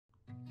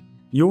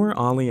Your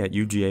OLLI at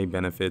UGA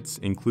Benefits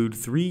include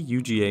 3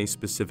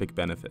 UGA-specific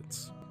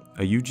benefits: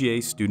 a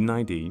UGA student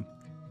ID,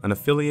 an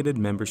affiliated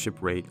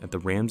membership rate at the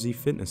Ramsey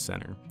Fitness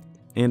Center,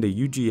 and a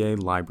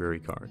UGA library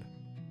card.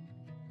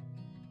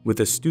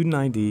 With a student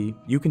ID,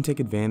 you can take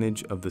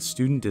advantage of the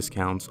student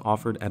discounts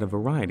offered at a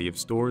variety of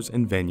stores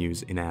and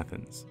venues in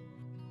Athens.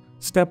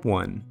 Step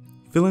 1.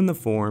 Fill in the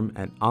form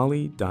at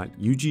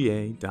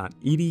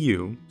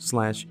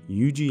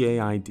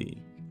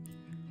olli.uga.edu/UGAID.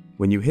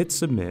 When you hit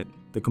Submit,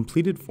 the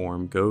completed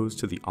form goes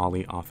to the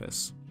OLLI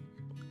office.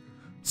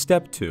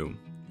 Step 2.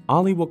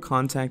 OLLI will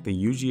contact the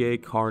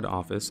UGA card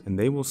office and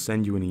they will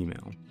send you an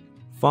email.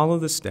 Follow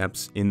the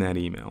steps in that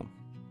email.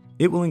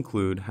 It will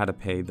include how to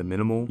pay the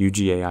minimal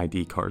UGA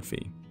ID card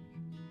fee.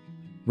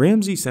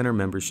 Ramsey Center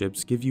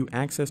memberships give you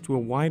access to a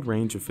wide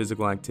range of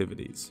physical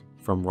activities,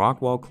 from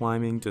rock wall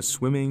climbing to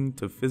swimming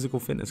to physical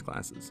fitness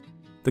classes.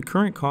 The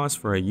current cost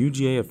for a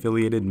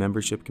UGA-affiliated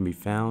membership can be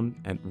found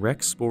at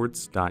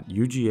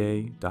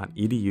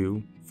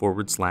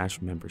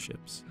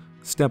recsports.uga.edu/memberships.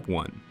 Step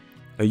 1.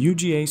 A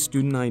UGA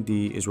student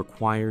ID is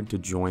required to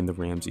join the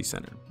Ramsey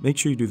Center. Make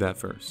sure you do that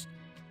first.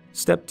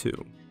 Step 2.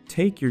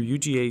 Take your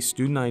UGA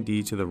student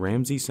ID to the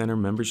Ramsey Center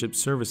Membership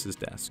Services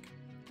Desk.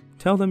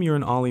 Tell them you're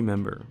an OLLI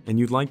member and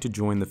you'd like to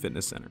join the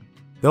fitness center.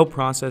 They'll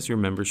process your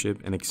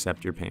membership and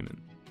accept your payment.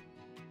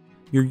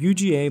 Your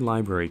UGA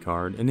library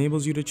card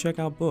enables you to check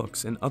out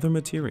books and other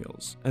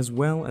materials, as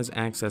well as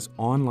access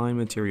online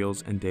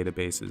materials and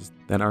databases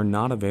that are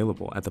not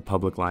available at the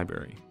public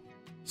library.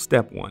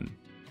 Step 1.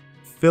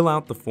 Fill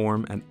out the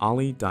form at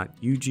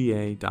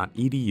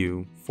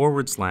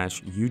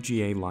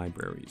olli.uga.edu/UGA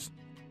libraries.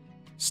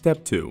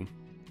 Step 2.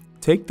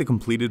 Take the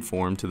completed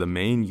form to the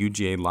main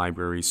UGA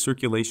Library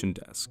circulation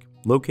desk,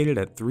 located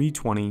at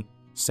 320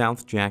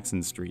 South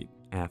Jackson Street,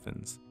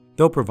 Athens.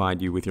 They'll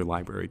provide you with your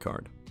library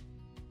card.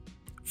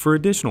 For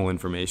additional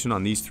information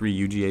on these 3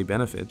 UGA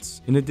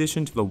benefits, in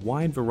addition to the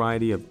wide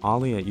variety of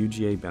OLLI at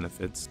UGA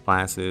benefits,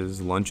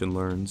 classes, lunch and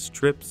learns,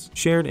 trips,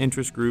 shared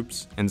interest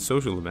groups, and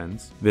social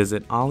events,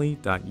 visit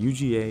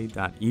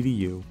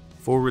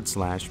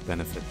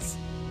olli.uga.edu/benefits.